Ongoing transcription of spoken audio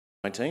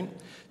19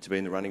 to be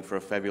in the running for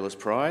a fabulous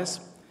prize.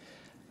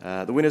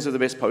 The winners of the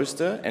best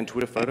poster and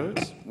Twitter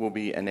photos will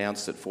be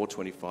announced at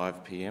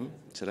 4:25 p.m.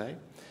 today,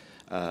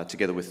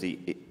 together with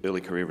the Early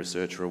Career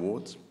Researcher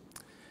Awards.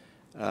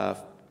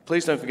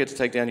 Please don't forget to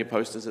take down your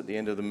posters at the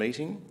end of the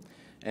meeting.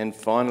 And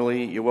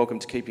finally, you're welcome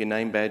to keep your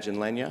name badge and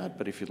lanyard,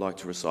 but if you'd like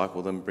to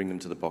recycle them, bring them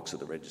to the box at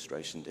the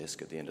registration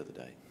desk at the end of the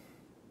day.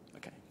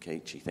 Okay,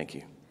 Keiichi, thank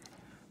you.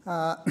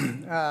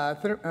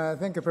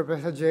 Thank you,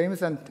 Professor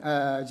James and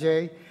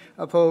Jay,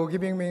 for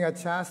giving me a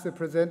chance to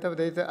present the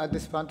data at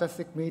this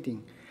fantastic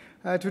meeting.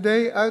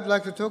 Today, I would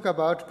like to talk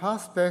about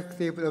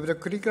perspective of the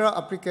critical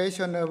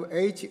application of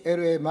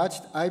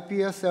HLA-matched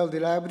iPS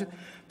cell-derived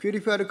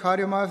purified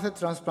cardiomyocyte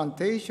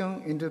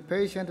transplantation into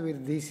patients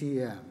with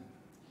DCM.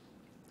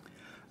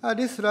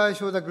 This slide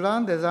shows the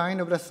grand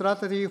design of the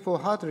strategy for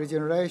heart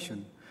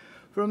regeneration.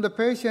 From the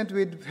patient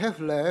with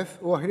HFrEF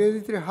or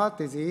hereditary heart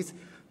disease,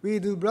 we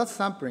do blood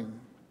sampling.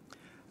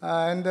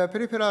 And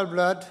peripheral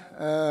blood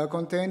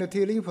contains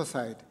T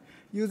lymphocyte.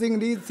 Using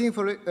these T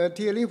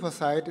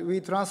lymphocyte, we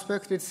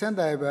transfected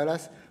Sendai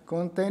virus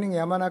containing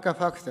Yamanaka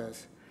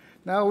factors.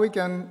 Now we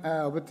can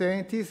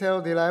obtain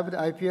T-cell-derived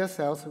iPS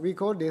cells. We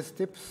call these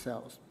STIP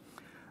cells.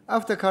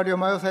 After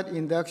cardiomyocyte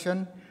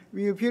induction,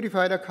 we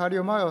purify the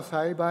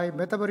cardiomyocyte by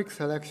metabolic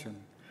selection.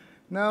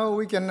 Now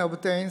we can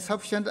obtain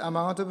sufficient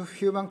amount of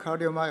human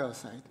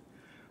cardiomyocyte.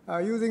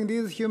 Using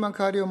these human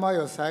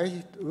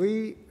cardiomyocytes,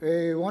 we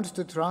want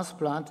to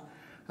transplant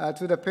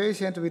to the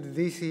patient with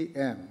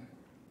DCM.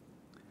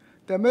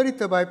 The merit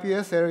of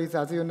iPS cells is,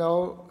 as you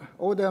know,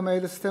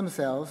 order-made stem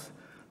cells.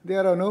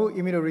 There are no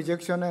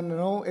immunorejection and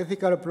no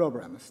ethical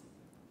problems.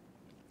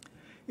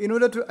 In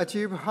order to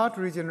achieve heart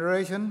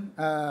regeneration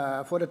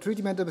for the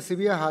treatment of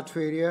severe heart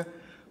failure,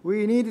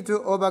 we need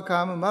to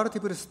overcome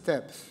multiple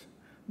steps.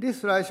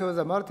 This slide shows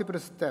the multiple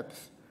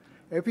steps: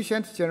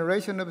 efficient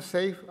generation of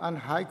safe and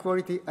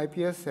high-quality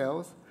iPS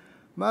cells,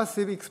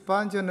 massive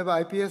expansion of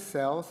iPS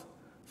cells,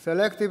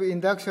 selective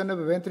induction of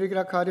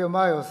ventricular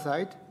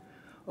cardiomyocyte,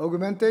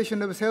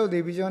 augmentation of cell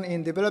division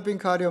in developing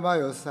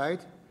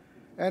cardiomyocyte,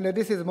 and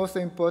this is most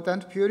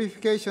important,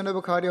 purification of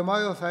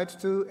cardiomyocytes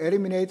to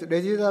eliminate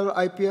residual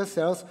iPS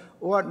cells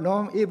or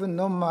even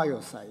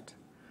non-myocyte,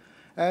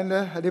 and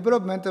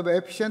development of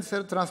efficient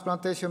cell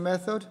transplantation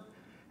method,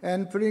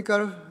 and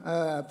preclinical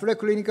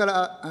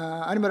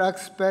animal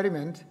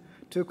experiment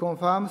to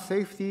confirm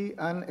safety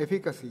and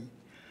efficacy.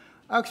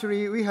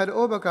 Actually, we had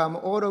overcome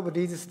all of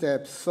these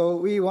steps, so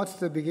we want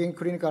to begin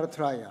clinical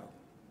trial.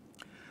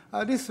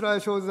 This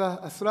slide shows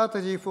a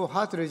strategy for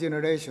heart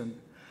regeneration.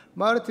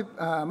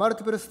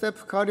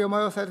 Multiple-step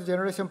cardiomyocyte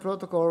generation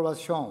protocol was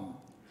shown.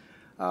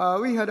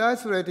 We had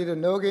isolated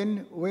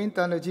Noggin, Wnt,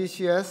 and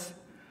GCS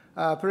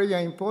play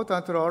an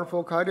important role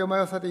for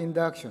cardiomyocyte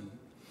induction.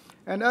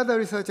 And other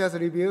researchers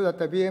revealed that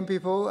the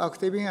BMP4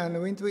 activin and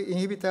Wnt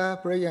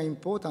inhibitor play an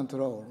important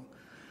role.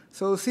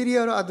 So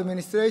serial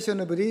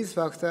administration of these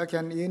factors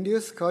can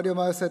induce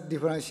cardiomyocyte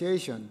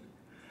differentiation.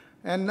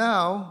 And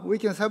now we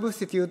can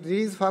substitute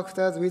these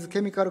factors with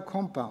chemical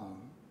compound.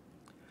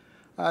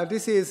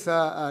 This is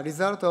a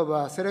result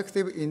of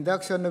selective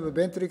induction of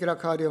ventricular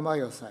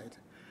cardiomyocyte.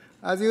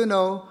 As you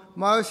know,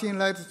 myosin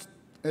light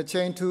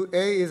chain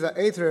 2A is an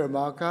atrial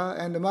marker,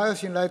 and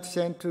myosin light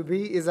chain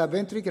 2B is a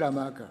ventricular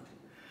marker.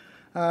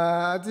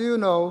 As you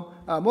know,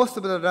 most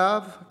of the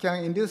lab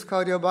can induce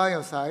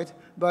cardiomyocyte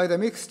by the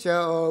mixture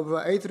of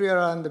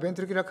atrial and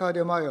ventricular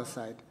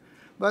cardiomyocyte.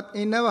 But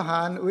in our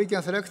hand, we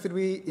can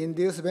selectively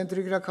induce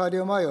ventricular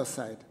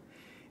cardiomyocyte.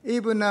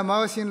 Even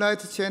myosin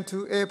light chain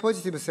 2A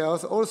positive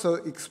cells also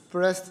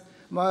expressed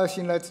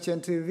myosin light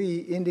chain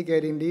 2B,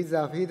 indicating these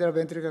are fetal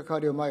ventricular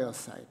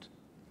cardiomyocyte.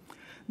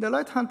 The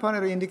right-hand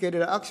panel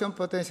indicated action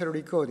potential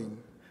recording.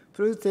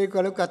 Please take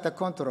a look at the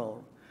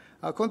control.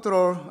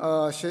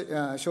 Control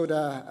showed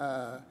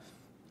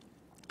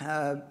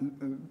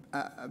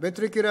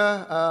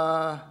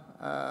ventricular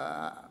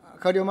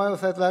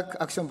cardiomyocyte-like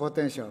action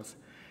potentials.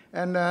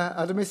 And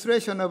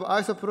administration of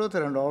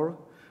isoproterenol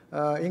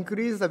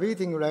increased the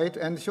beating rate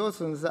and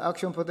shortens the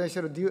action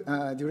potential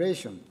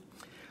duration.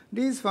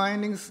 These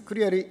findings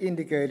clearly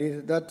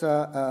indicated that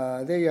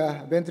they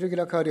are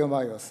ventricular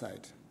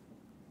cardiomyocyte.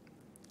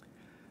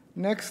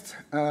 Next,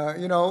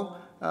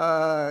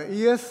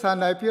 ES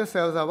and iPS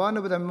cells are one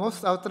of the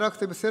most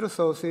attractive cell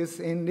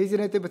sources in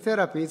regenerative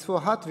therapies for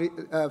heart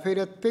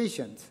failure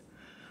patients.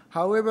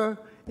 However,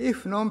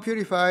 if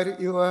non-purified,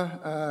 your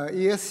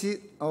ESC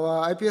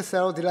or iPS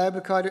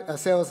cell-derived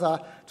cells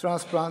are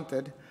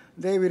transplanted,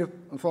 they will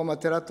form a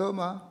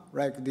teratoma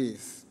like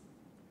this.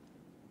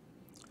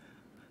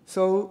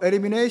 So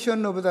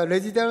elimination of the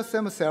residual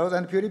stem cells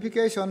and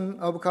purification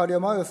of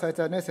cardiomyocytes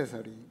are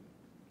necessary.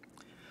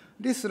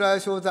 This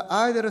slide shows the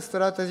ideal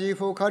strategy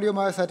for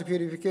cardiomyocyte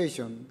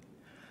purification.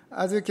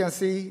 As you can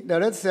see, the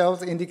red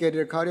cells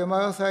indicated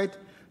cardiomyocyte,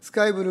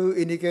 sky blue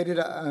indicated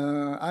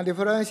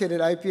undifferentiated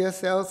iPS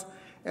cells,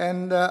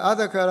 and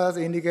other colors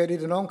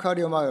indicated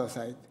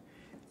non-cardiomyocyte.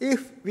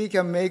 If we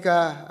can make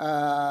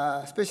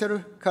a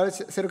special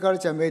cell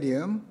culture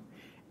medium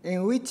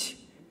in which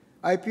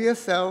iPS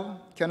cell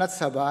cannot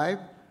survive,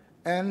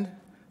 and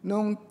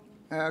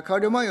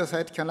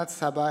cardiomyocyte cannot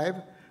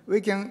survive, we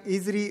can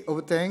easily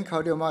obtain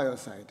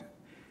cardiomyocyte.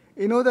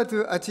 In order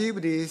to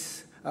achieve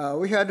this,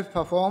 we had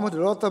performed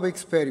a lot of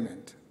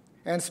experiments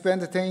and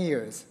spent 10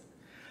 years.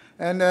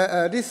 And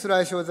this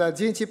slide shows a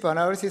gene chip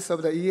analysis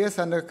of the ES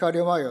and the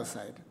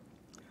cardiomyocyte.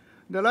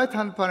 The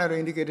right-hand panel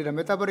indicated a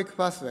metabolic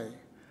pathway.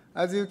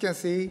 As you can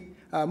see,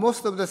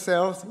 most of the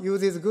cells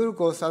uses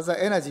glucose as an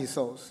energy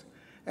source.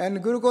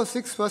 And glucose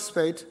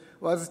 6-phosphate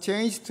was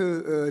changed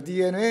to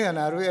DNA and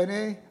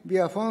RNA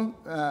via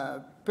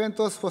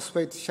pentose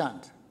phosphate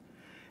shunt.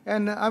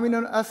 And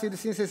amino acid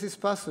synthesis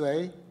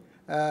pathway,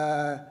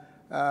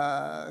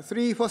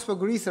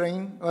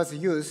 3-phosphoglycerin was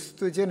used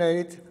to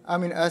generate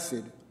amino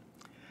acid.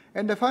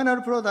 And the final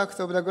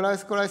product of the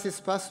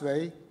glycolysis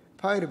pathway,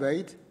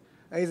 pyruvate,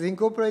 is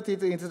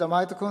incorporated into the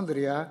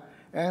mitochondria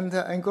and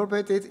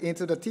incorporated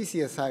into the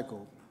TCA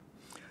cycle.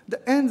 The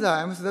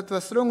enzymes that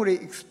were strongly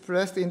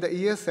expressed in the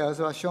ES cells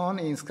were shown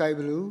in sky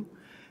blue,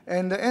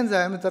 and the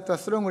enzymes that were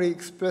strongly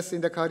expressed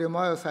in the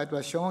cardiomyocyte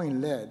were shown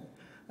in red.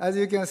 As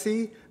you can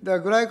see, the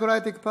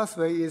glycolytic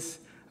pathway is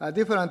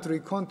differently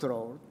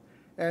controlled,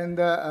 and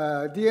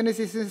DNA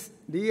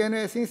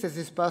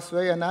synthesis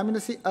pathway and amino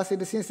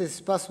acid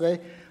synthesis pathway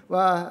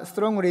were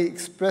strongly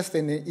expressed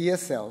in the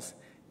ES cells.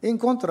 In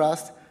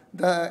contrast,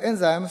 the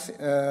enzymes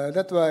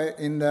that were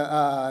in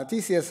the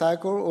TCA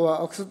cycle or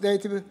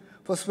oxidative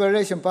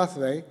phosphorylation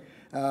pathway,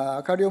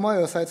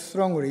 cardiomyocytes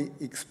strongly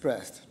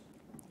expressed.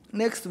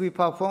 Next, we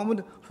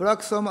performed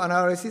fluxome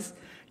analysis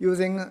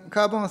using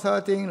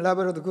carbon-13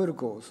 labeled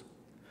glucose.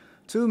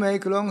 To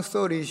make long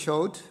story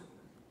short,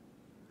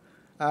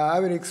 I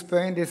will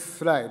explain this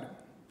slide.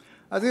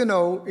 As you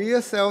know,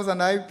 ES cells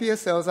and iPS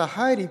cells are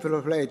highly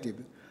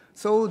proliferative,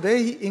 so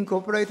they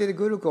incorporated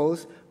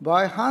glucose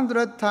by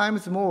 100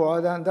 times more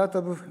than that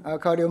of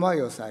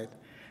cardiomyocyte.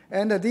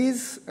 And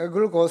these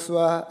glucose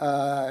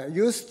were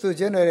used to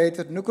generate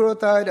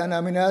nucleotide and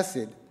amino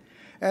acid.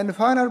 And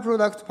final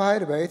product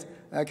pyruvate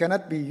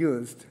cannot be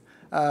used.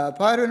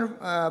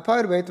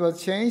 Pyruvate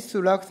was changed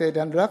to lactate,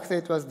 and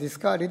lactate was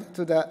discarded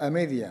to the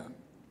media.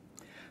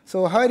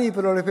 So highly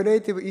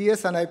proliferative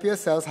ES and iPS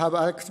cells have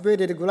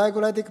activated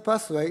glycolytic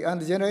pathway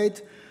and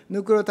generate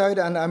nucleotide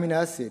and amino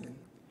acid.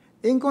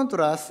 In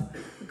contrast,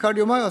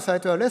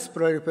 cardiomyocytes are less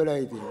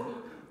proliferative.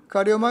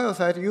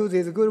 Cardiomyocyte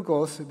uses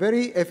glucose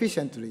very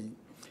efficiently,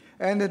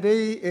 and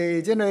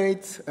they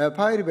generate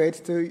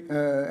pyruvate,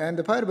 and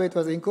the pyruvate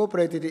was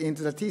incorporated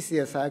into the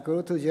TCA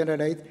cycle to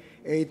generate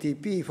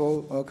ATP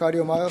for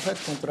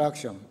cardiomyocyte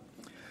contraction.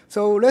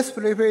 So less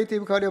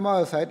proliferative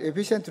cardiomyocyte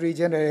efficiently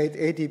generate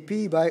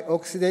ATP by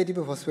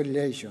oxidative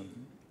phosphorylation.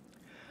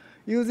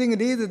 Using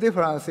these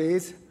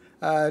differences,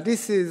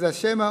 this is a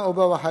schema of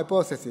our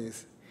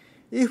hypothesis.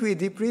 If we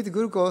deplete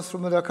glucose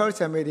from the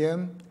culture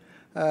medium,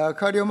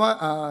 not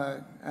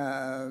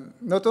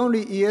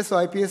only ES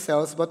or iPS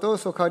cells, but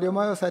also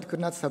cardiomyocyte could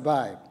not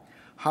survive.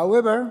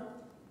 However,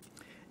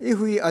 if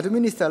we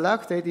administer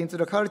lactate into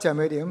the culture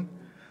medium,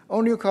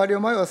 only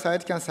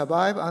cardiomyocyte can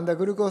survive under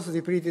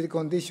glucose-depleted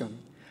condition,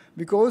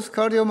 because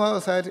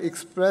cardiomyocyte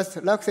expressed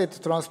lactate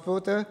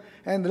transporter,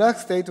 and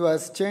lactate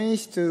was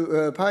changed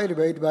to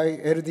pyruvate by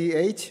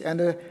LDH,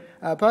 and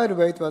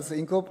pyruvate was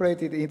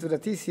incorporated into the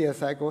TCA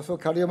cycle, so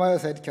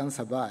cardiomyocyte can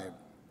survive.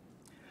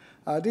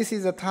 This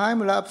is a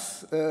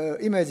time-lapse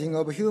imaging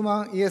of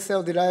human ES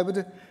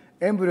cell-derived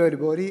embryonic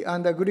body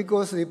under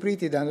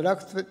glucose-depleted and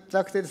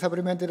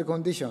lactate-supplemented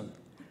condition.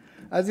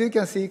 As you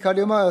can see,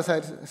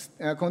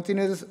 cardiomyocyte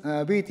continues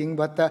beating,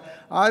 but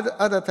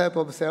other type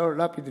of cell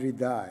rapidly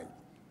die.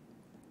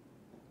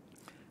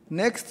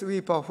 Next,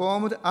 we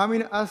performed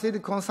amino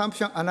acid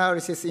consumption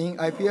analysis in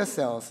iPS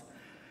cells.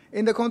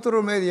 In the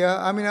control media,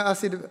 amino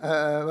acid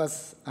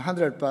was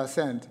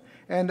 100%,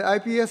 and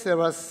iPS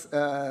was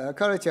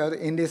cultured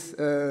in this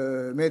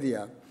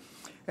media.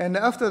 And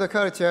after the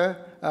culture,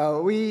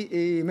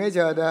 we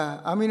measured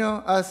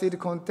amino acid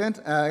content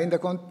in the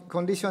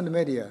conditioned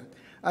media.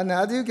 And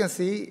as you can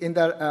see in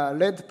the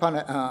red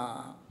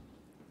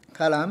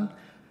column,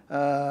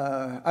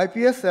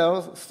 iPS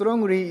cells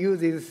strongly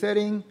uses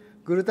serine,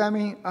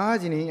 glutamine,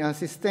 arginine, and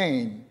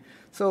cysteine.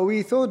 So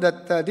we thought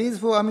that these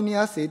 4 amino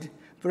acids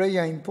play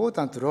an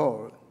important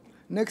role.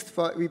 Next,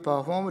 we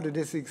performed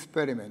this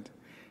experiment.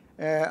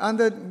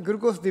 Under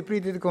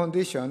glucose-depleted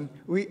condition,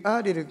 we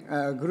added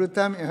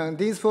glutamine,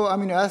 these 4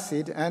 amino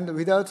acids, and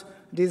without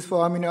these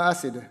 4 amino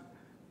acids,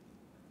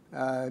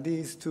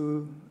 these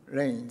 2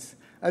 lanes.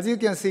 As you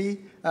can see,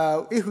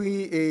 if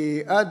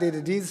we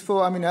added these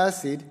 4 amino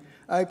acids,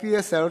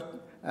 iPS cell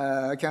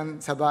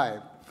can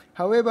survive.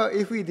 However,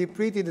 if we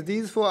depleted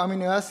these 4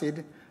 amino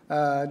acids,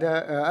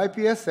 the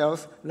iPS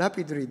cells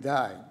rapidly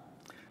die.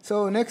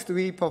 So next,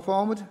 we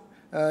performed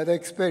the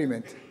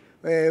experiment.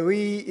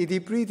 We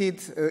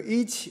depleted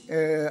each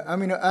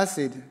amino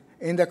acid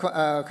in the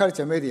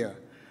culture media.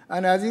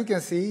 And as you can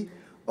see,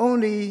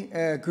 only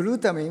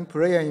glutamine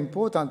plays an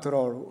important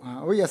role.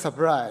 We are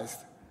surprised.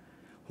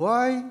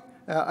 Why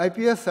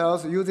iPS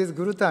cells uses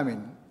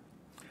glutamine?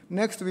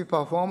 Next, we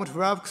performed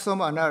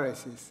fluxome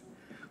analysis.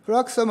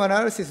 Fluxome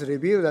analysis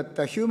revealed that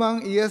the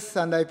human ES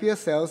and iPS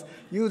cells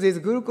uses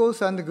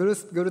glucose and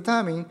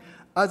glutamine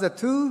as the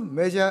two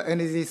major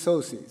energy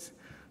sources.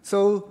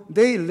 So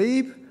they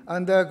live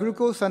under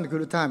glucose and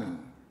glutamine.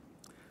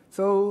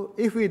 So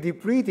if we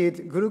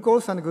depleted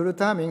glucose and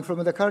glutamine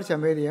from the culture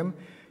medium,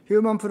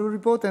 human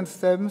pluripotent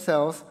stem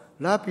cells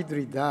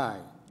rapidly die.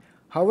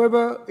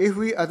 However, if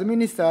we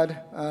administered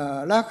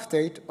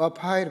lactate or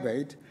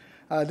pyruvate,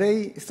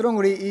 they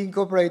strongly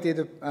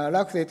incorporated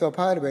lactate or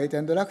pyruvate,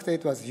 and the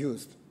lactate was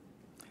used.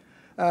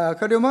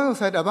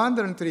 Cardiomyocytes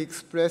abundantly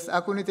express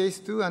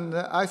aconitase 2 and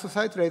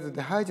isocitrate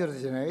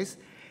dehydrogenase,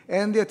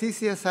 and their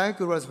TCA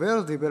cycle was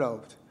well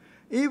developed.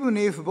 Even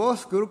if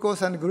both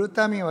glucose and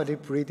glutamine are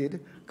depleted,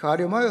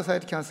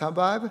 cardiomyocyte can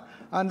survive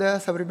under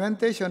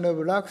supplementation of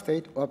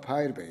lactate or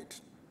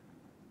pyruvate.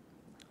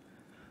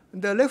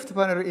 The left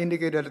panel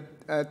indicated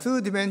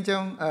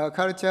two-dimension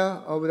culture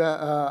of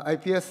the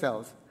iPS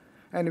cells,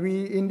 and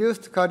we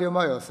induced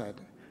cardiomyocyte.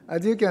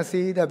 As you can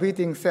see, the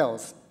beating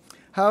cells.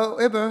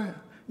 However,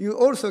 you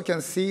also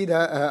can see the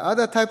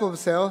other type of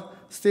cell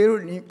still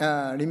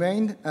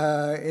remained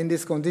in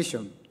this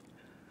condition.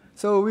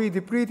 So we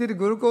depleted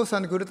glucose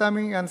and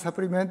glutamine and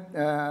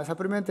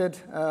supplemented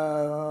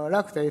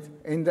lactate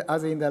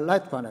as in the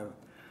right panel.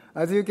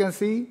 As you can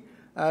see,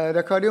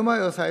 the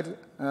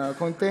cardiomyocyte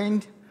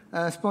contained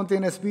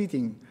spontaneous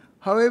beating.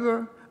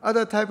 However,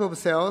 other type of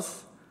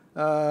cells,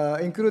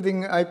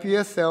 including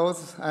iPS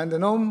cells and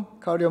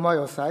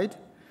non-cardiomyocyte,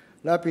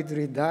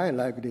 rapidly die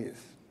like this.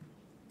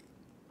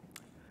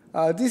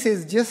 This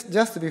is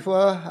just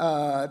before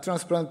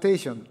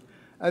transplantation.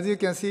 As you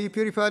can see,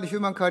 purified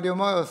human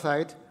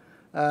cardiomyocyte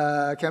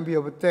can be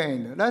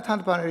obtained.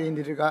 Right-hand panel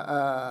indicates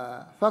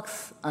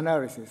FACS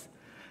analysis.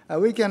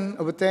 We can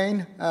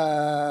obtain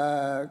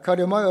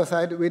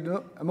cardiomyocyte with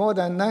more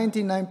than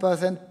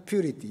 99%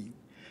 purity,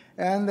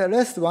 and the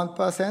rest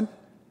 1%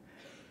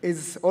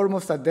 is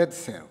almost a dead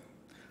cell.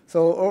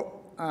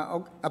 So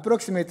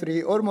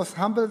approximately almost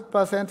 100%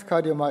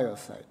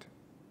 cardiomyocyte.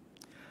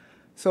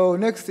 So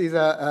next is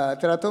a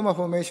teratoma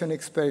formation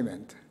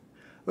experiment.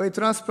 We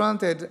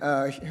transplanted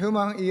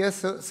human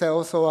ES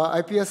cells or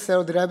iPS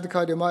cell-derived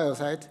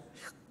cardiomyocyte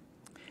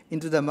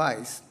into the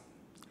mice.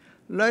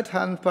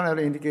 Right-hand panel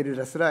indicated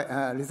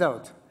a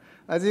result.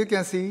 As you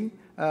can see,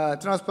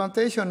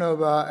 transplantation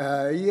of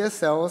ES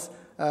cells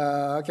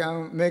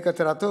can make a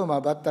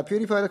teratoma, but the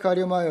purified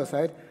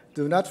cardiomyocyte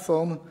do not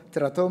form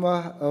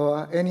teratoma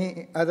or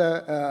any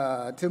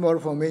other tumor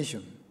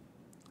formation.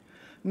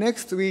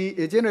 Next,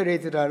 we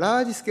generated a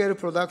large-scale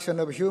production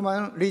of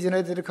human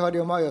regenerated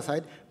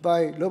cardiomyocyte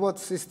by robot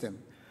system.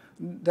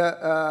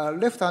 The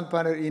left-hand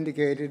panel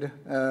indicated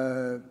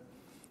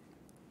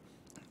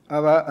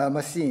our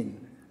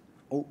machine.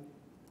 Oh.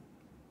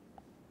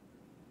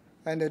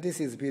 And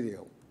this is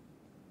video.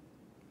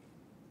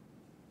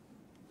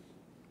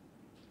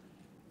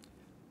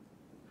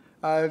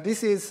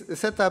 This is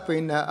set up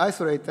in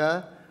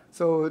isolator.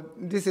 So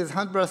this is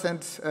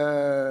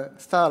 100%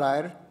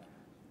 sterile.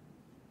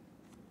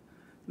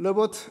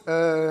 Robot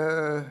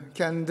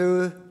can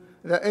do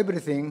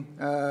everything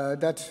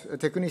that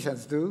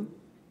technicians do.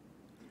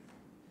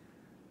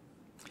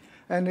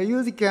 And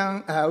we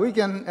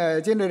can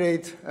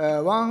generate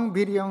 1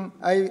 billion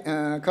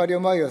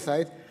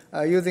cardiomyocyte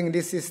using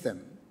this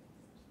system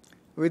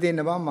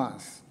within 1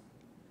 month.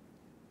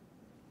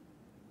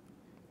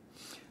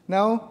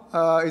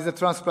 Now is the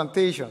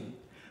transplantation.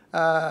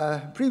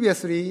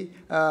 Previously,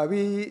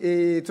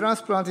 we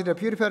transplanted a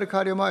purified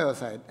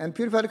cardiomyocyte, and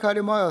purified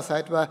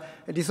cardiomyocyte were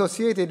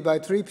dissociated by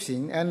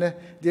trypsin and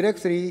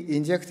directly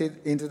injected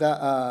into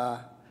the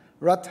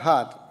rat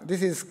heart.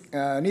 This is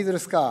needle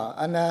scar,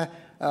 and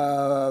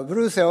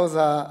blue cells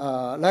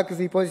are like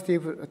the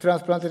positive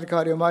transplanted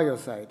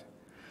cardiomyocyte.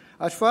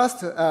 At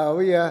first,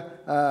 we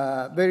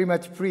are very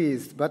much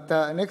pleased, but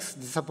next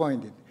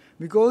disappointed,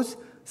 because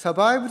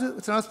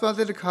survived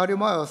transplanted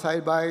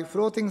cardiomyocyte by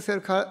floating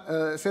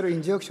cell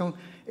injection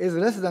is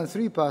less than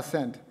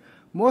 3%.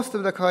 Most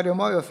of the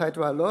cardiomyocytes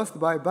were lost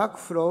by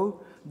backflow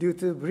due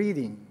to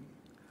bleeding.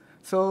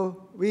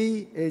 So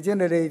we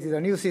generated a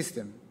new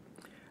system.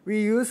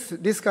 We use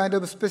this kind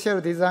of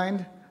special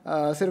designed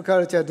cell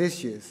culture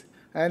dishes.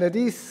 And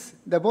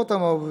the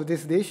bottom of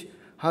this dish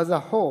has a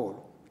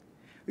hole.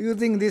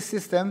 Using this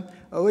system,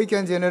 we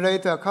can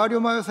generate a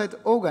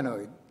cardiomyocyte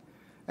organoid.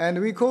 And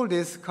we call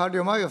this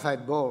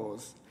cardiomyocyte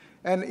balls.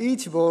 And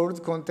each ball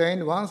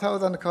contains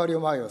 1,000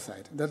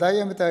 cardiomyocytes. The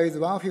diameter is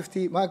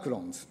 150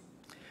 microns.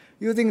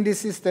 Using this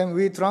system,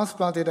 we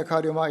transplanted a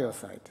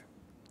cardiomyocyte.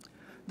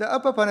 The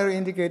upper panel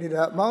indicated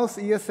a mouse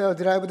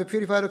ESL-derived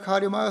purified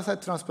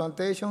cardiomyocyte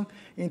transplantation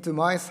into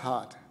mice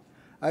heart.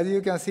 As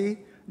you can see,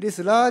 this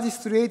large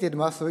striated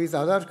muscle is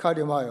adult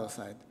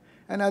cardiomyocyte.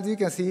 And as you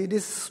can see,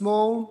 this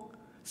small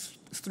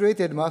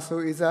striated muscle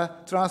is a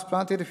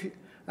transplanted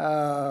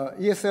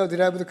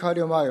ESL-derived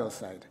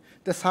cardiomyocyte.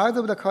 The size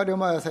of the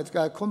cardiomyocytes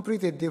are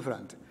completely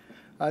different.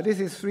 This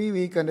is 3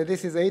 weeks, and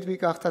this is 8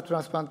 weeks after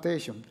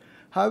transplantation.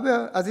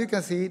 However, as you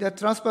can see, the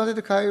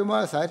transplanted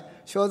cardiomyocyte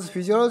shows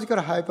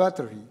physiological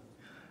hypertrophy.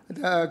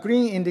 The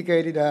green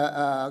indicated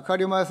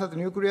cardiomyocyte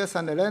nucleus,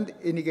 and the red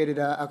indicated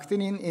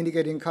actinin,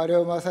 indicating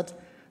cardiomyocyte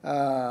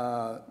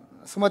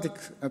somatic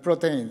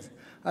proteins.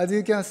 As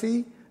you can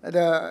see,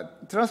 the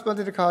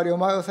transplanted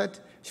cardiomyocyte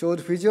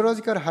showed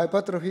physiological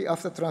hypertrophy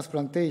after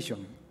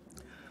transplantation.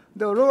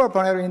 The lower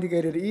panel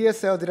indicated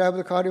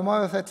ESL-derived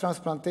cardiomyocyte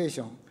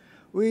transplantation.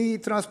 We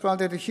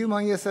transplanted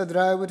human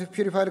ESL-derived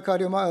purified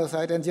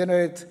cardiomyocyte and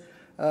generated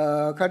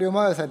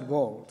cardiomyocyte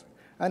balls.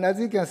 And as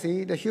you can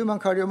see, the human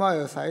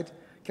cardiomyocyte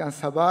can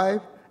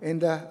survive in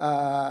the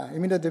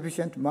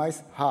immunodeficient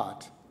mice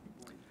heart.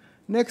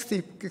 Next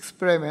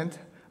experiment,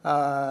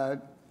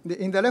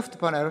 in the left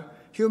panel,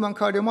 human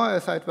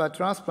cardiomyocyte were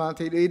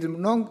transplanted into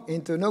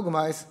nog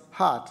mice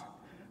heart.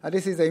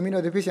 This is the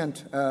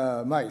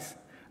immunodeficient mice.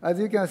 As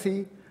you can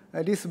see,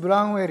 this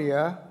brown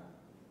area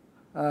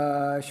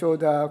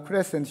showed a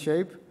crescent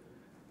shape.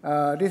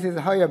 This is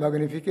higher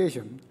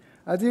magnification.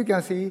 As you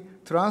can see,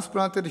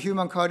 transplanted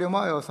human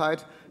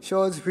cardiomyocyte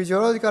shows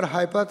physiological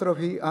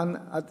hypertrophy and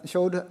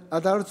showed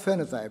adult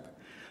phenotype.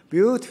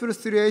 Beautiful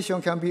striation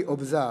can be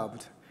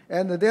observed,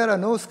 and there are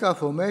no scar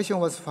formation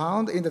was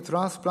found in the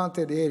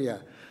transplanted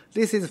area.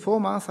 This is 4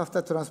 months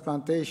after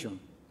transplantation.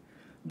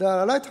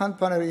 The right-hand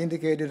panel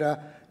indicated a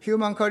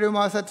human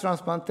cardiomyocyte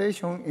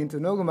transplantation into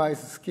nog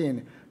mice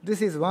skin.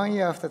 This is 1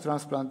 year after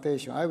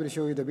transplantation. I will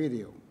show you the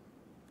video.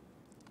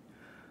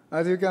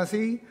 As you can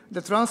see,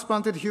 the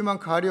transplanted human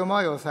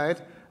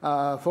cardiomyocyte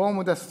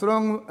formed a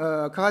strong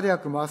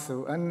cardiac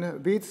muscle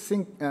and beats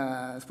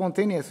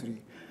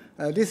spontaneously.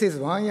 This is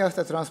 1 year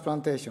after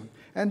transplantation.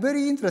 And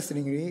very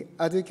interestingly,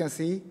 as you can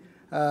see,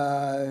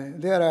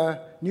 there are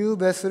new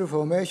vessel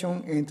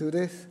formation into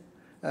this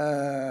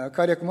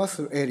cardiac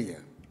muscle area.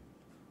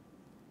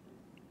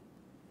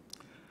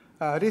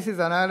 This is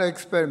another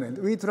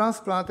experiment. We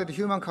transplanted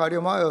human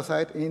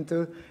cardiomyocyte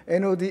into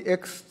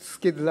NODX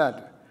skid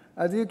lad.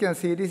 As you can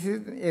see, this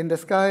is in the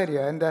scar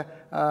area, and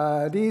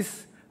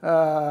this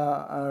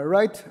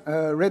right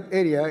red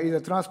area is a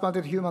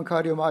transplanted human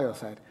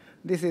cardiomyocyte.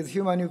 This is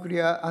human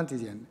nuclear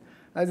antigen.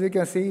 As you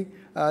can see,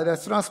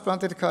 the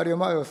transplanted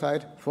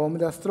cardiomyocyte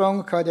formed a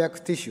strong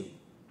cardiac tissue.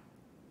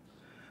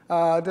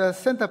 The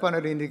center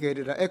panel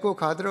indicated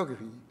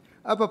echocardiography.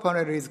 Upper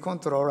panel is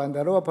control, and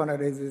the lower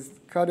panel is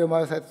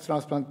cardiomyocyte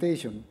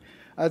transplantation.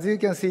 As you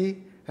can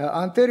see,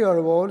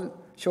 anterior wall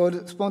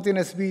showed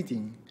spontaneous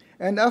beating.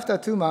 And after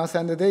 2 months,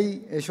 and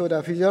they showed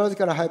a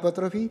physiological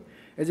hypertrophy,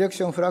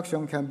 ejection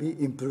fraction can be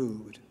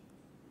improved.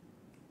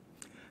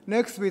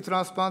 Next, we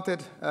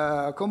transplanted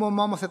common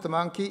marmoset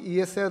monkey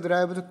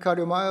ESL-derived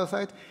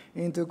cardiomyocyte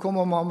into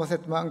common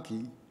marmoset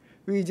monkey.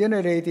 We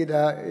generated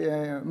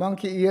a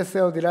monkey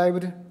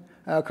ESL-derived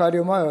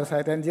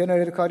cardiomyocyte and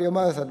generated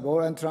cardiomyocyte ball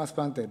and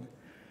transplanted.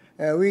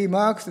 We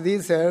marked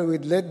these cells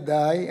with lead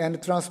dye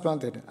and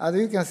transplanted. As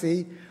you can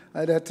see,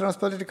 the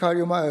transplanted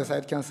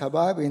cardiomyocyte can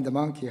survive in the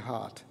monkey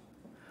heart.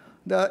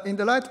 In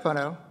the right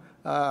panel,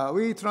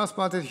 we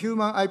transplanted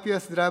human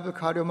iPS-derived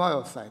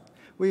cardiomyocyte.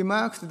 We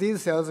marked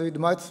these cells with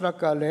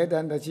mitotracker lead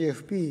and the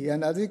GFP,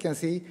 and as you can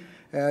see,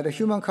 the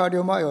human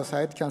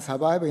cardiomyocyte can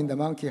survive in the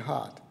monkey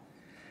heart.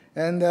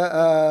 And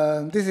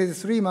this is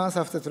 3 months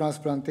after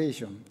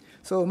transplantation.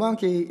 So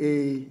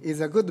monkey is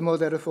a good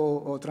model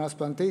for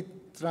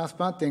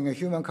transplanting a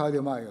human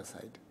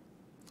cardiomyocyte.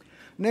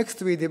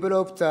 Next, we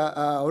developed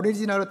an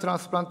original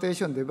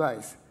transplantation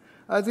device.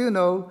 As you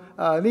know,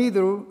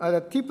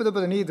 the tip of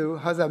the needle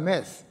has a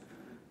mesh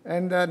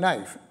and a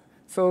knife.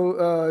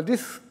 So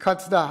this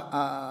cuts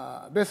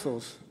the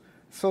vessels.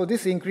 So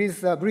this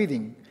increases the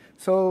bleeding.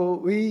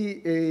 So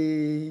we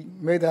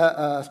made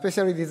a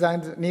specially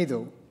designed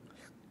needle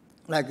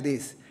like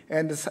this.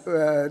 And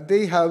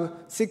they have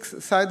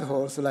 6 side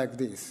holes like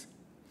this.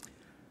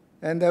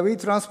 And we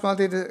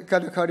transplanted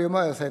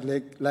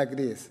cardiomyocyte like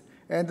this.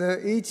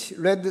 And each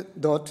red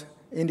dot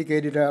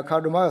indicated a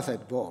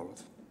cardiomyocyte ball.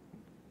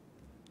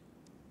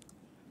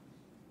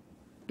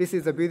 This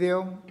is a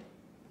video.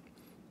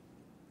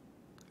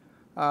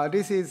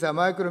 This is a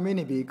micro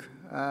mini beak.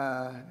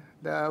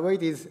 The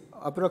weight is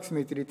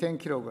approximately 10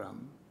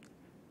 kilograms.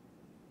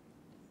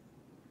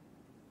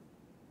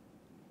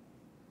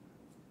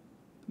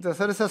 The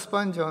cell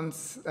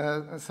suspensions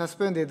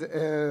suspended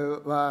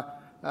were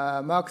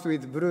marked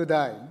with blue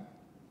dye.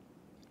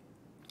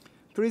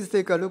 Please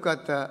take a look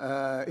at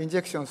the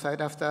injection site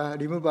after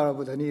removal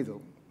of the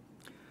needle.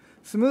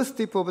 Smooth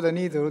tip of the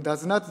needle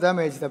does not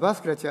damage the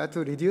vasculature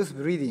to reduce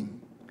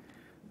bleeding.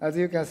 As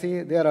you can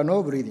see, there are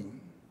no bleeding.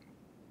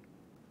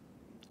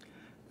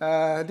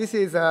 This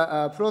is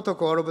a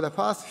protocol of the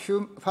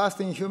first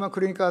in human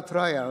clinical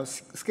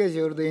trials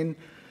scheduled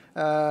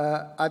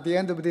at the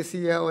end of this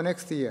year or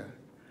next year.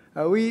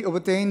 We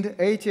obtained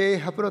HA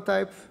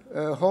haplotype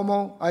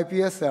Homo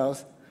iPS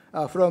cells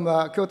from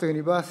Kyoto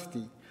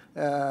University.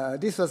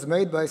 This was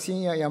made by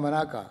Shinya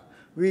Yamanaka.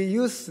 We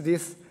used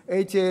this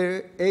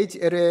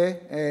HLA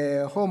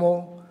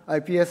Homo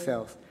iPS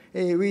cells.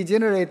 We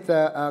generate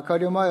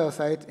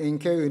cardiomyocyte in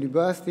Keio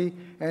University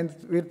and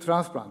with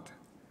transplant.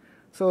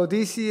 So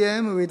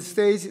DCM with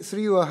stage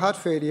 3 or heart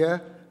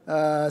failure,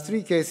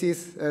 3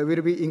 cases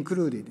will be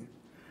included.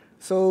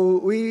 So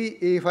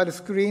we had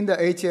screened the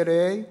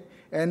HLA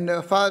and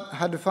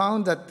had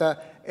found that the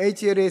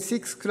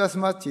HLA-6 class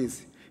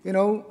matches.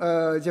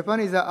 Japan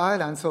is an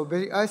island, so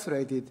very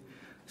isolated.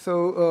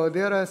 So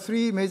there are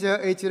 3 major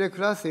HLA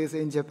classes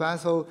in Japan.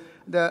 So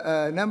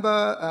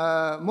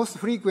the most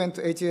frequent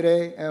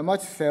HLA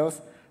matched cells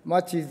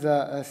matches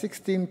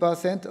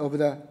 16% of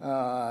the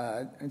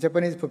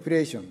Japanese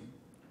population.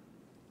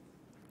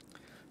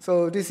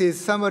 So this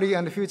is summary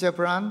and future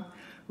plan.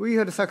 We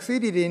had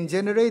succeeded in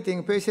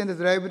generating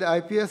patient-derived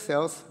iPS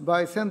cells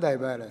by Sendai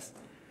virus,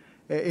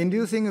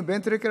 inducing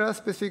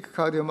ventricular-specific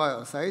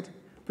cardiomyocyte,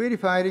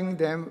 purifying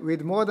them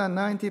with more than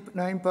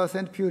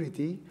 99%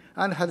 purity,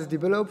 and has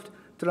developed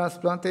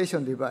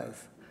transplantation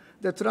device.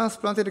 The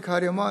transplanted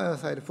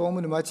cardiomyocyte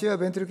formed mature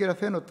ventricular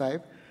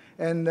phenotype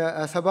and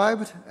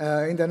survived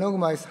in the nog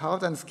mice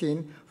heart and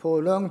skin for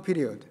a long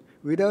period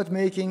without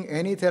making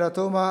any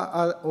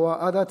teratoma or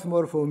other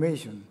tumor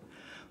formation.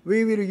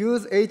 We will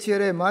use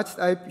HLA-matched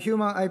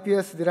human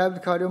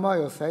iPS-derived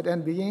cardiomyocyte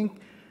and begin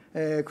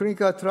a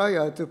clinical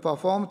trial to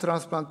perform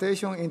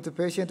transplantation into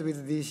patients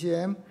with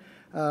DCM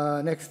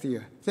next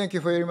year. Thank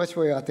you very much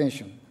for your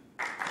attention.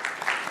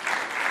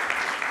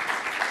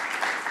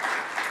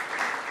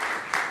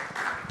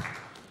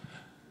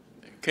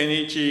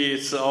 Keiichi,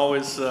 it's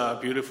always a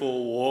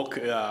beautiful work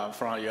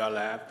from your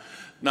lab.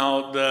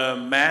 Now, the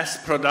mass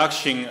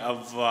production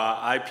of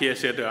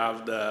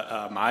iPS-derived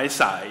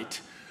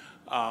myocyte,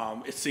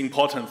 it's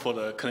important for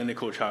the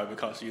clinical trial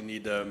because you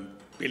need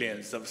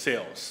billions of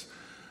cells.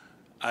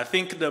 I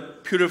think the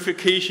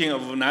purification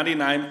of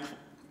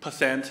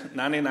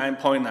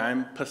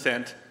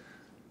 99.9%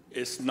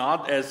 is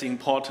not as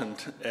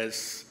important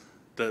as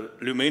the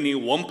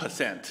remaining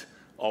 1%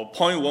 or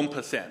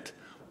 0.1%.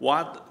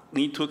 What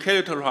need to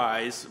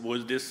characterize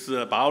with this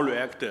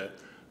bioreactor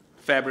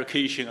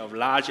fabrication of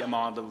large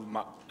amount of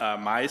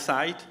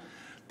myocyte,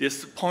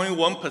 this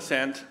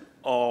 0.1%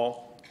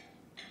 or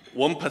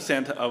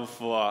 1%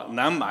 of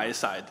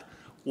non-myocyte,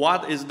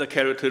 what is the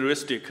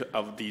characteristic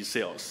of these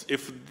cells?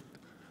 If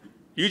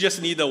you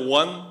just need a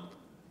one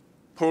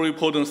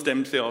pluripotent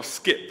stem cell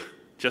skip,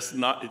 just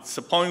not, it's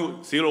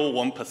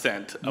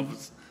 0.01%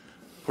 of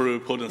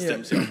pluripotent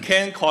stem cell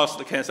can cause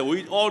the cancer.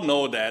 We all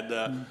know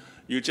that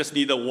you just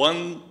need a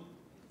one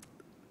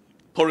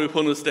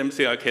pluripotent stem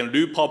cell can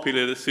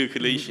repopulate the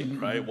circulation,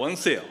 right? One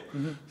cell.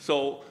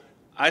 So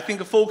I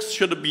think folks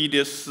should be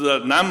this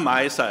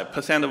non-myocyte,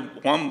 percent of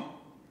one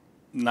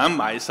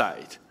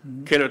non-myocyte,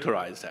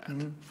 characterize that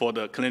for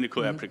the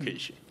clinical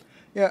application.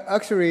 Yeah,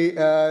 actually,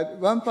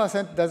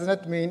 1% does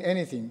not mean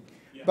anything,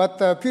 but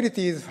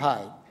purity is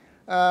high.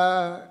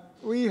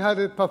 We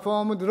had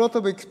performed a lot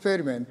of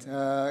experiments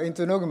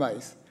into nog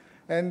mice,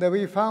 and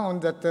we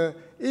found that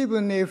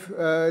even if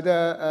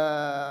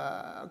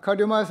the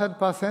cardiomyocyte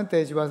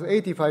percentage was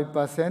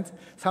 85%,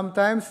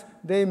 sometimes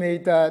they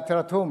made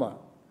teratoma.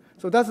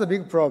 So that's a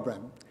big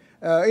problem.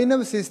 In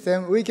our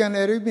system, we can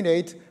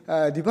eliminate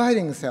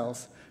dividing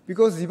cells,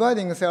 because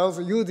dividing cells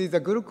uses the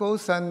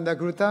glucose and the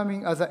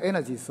glutamine as an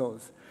energy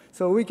source.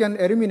 So we can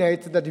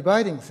eliminate the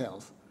dividing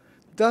cells.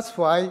 That's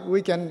why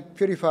we can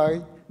purify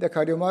the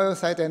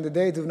cardiomyocyte and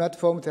they do not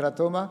form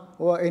teratoma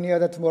or any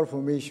other tumor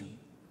formation.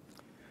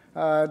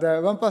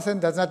 The 1%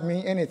 does not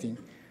mean anything.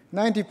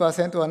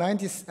 90% or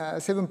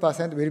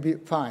 97% will be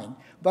fine,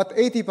 but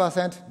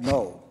 80%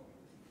 no.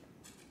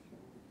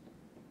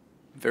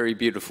 Very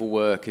beautiful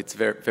work. It's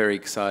very, very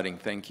exciting.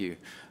 Thank you.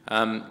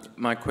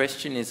 My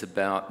question is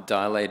about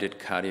dilated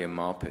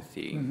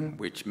cardiomyopathy,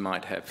 which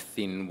might have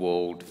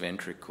thin-walled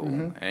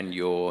ventricle, and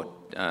your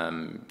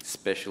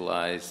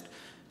specialized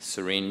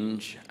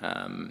syringe.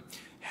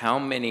 How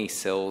many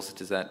cells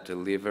does that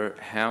deliver?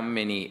 How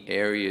many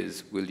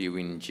areas will you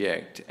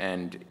inject?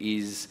 And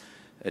is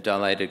a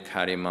dilated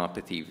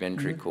cardiomyopathy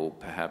ventricle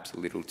perhaps a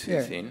little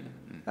too thin?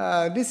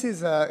 This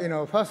is,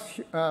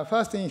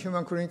 first in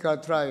human clinical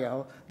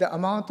trial, the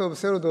amount of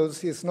cell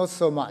dose is not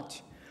so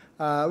much.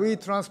 We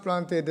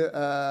transplanted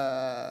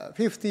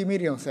 50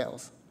 million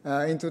cells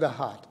into the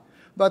heart.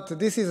 But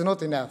this is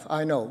not enough,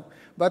 I know.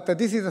 But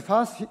this is the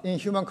first in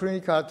human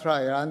clinical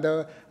trial, and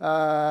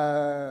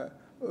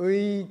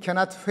we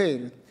cannot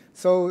fail.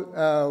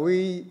 So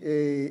we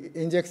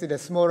injected a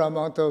small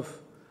amount of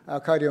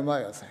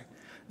cardiomyocyte.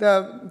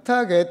 The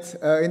target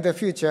in the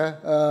future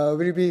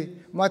will be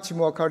much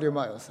more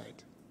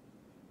cardiomyocyte.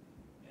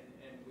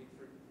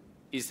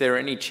 Is there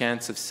any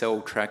chance of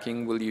cell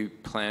tracking? Will you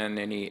plan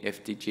any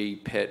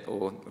FDG, PET,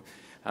 or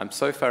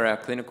so far our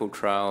clinical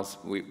trials,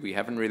 we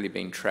haven't really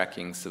been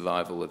tracking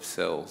survival of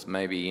cells.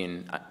 Maybe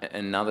in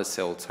another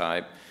cell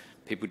type,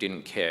 people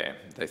didn't care.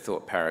 They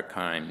thought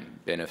parenchyma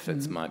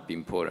benefits might be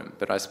important.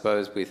 But I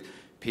suppose with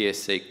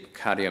PSC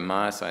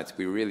cardiomyocytes,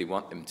 we really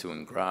want them to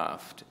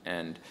engraft.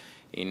 And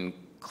in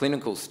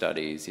clinical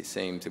studies, it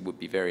seems it would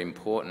be very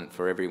important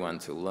for everyone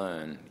to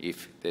learn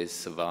if there's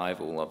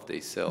survival of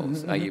these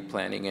cells. Are you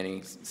planning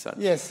any such?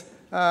 Yes.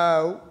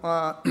 As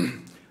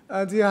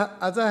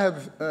I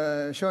have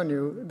shown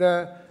you,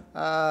 the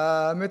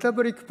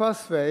metabolic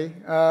pathway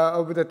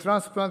of the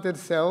transplanted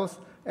cells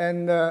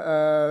and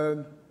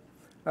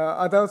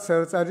adult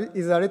cells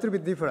is a little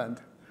bit different.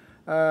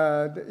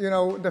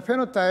 The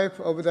phenotype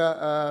of the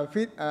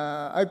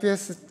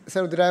iPS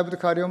cell-derived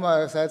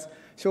cardiomyocytes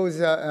shows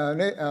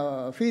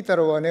a fetal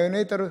or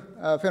neonatal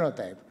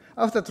phenotype.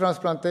 After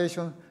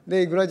transplantation,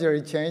 they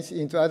gradually change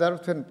into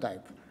adult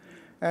phenotype.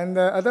 And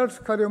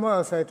adult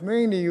cardiomyocyte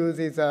mainly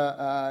uses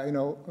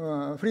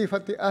free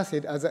fatty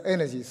acid as an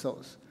energy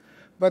source.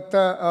 But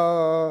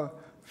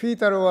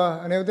fetal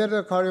or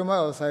neonatal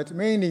cardiomyocyte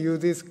mainly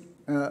uses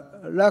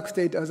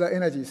lactate as an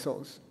energy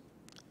source.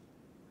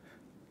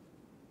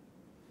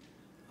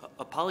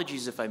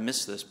 Apologies if I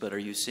missed this, but are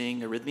you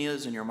seeing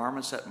arrhythmias in your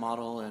marmoset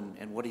model,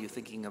 and what are you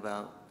thinking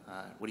about?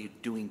 What are you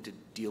doing to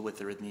deal with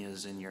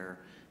arrhythmias in your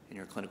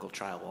clinical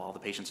trial? Will all the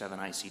patients have an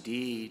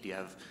ICD? Do you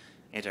have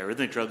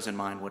antiarrhythmic drugs in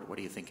mind? What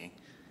are you thinking?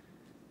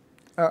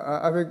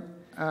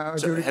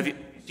 So have you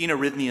seen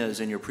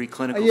arrhythmias in your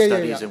preclinical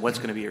studies, and what's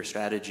going to be your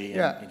strategy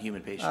in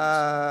human patients?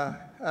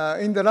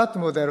 In the rat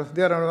model,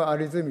 there are no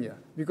arrhythmia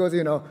because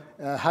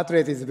heart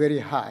rate is very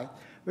high.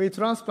 We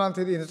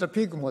transplanted in the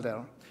pig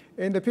model.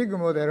 In the pig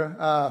model,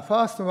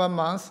 first 1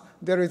 month,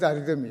 there is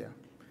arrhythmia.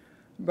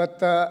 But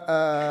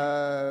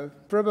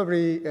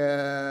probably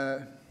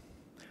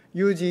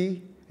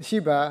Yuji,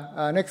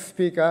 Shiba, next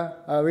speaker,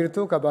 will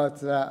talk about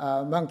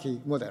the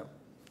monkey model.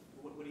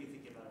 What are you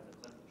thinking about in the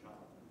clinical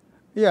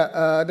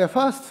trial? The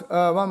first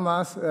 1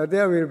 month,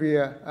 there will be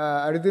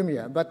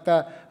arrhythmia. But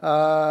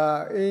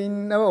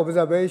in our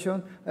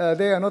observation,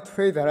 they are not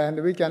fatal,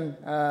 and we can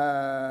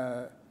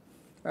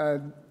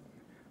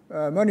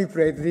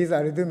manipulate these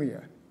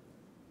arrhythmia.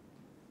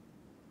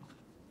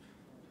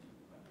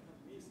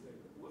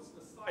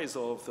 Size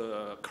of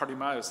the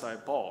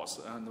cardiomyocyte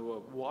balls, and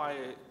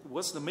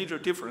what's the major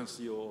difference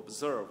you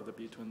observed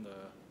between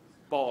the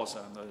balls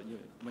and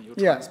when you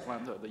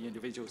transplant the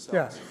individual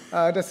cells?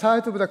 The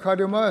size of the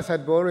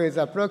cardiomyocyte ball is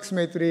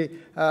approximately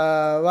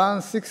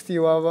 160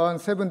 or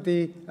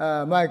 170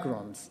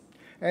 microns.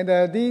 And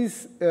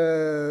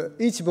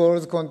each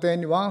balls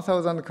contain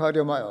 1,000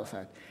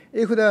 cardiomyocytes.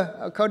 If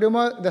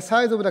the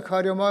size of the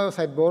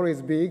cardiomyocyte ball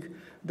is big,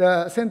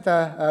 the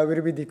center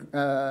will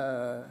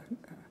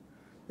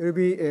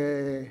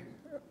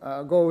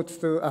go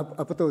to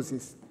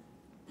apoptosis.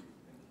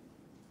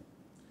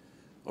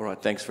 All right,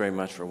 thanks very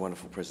much for a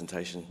wonderful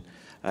presentation.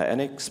 Our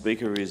next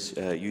speaker is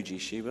Yuji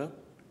Shiba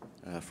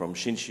from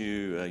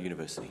Shinshu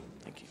University.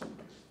 Thank you.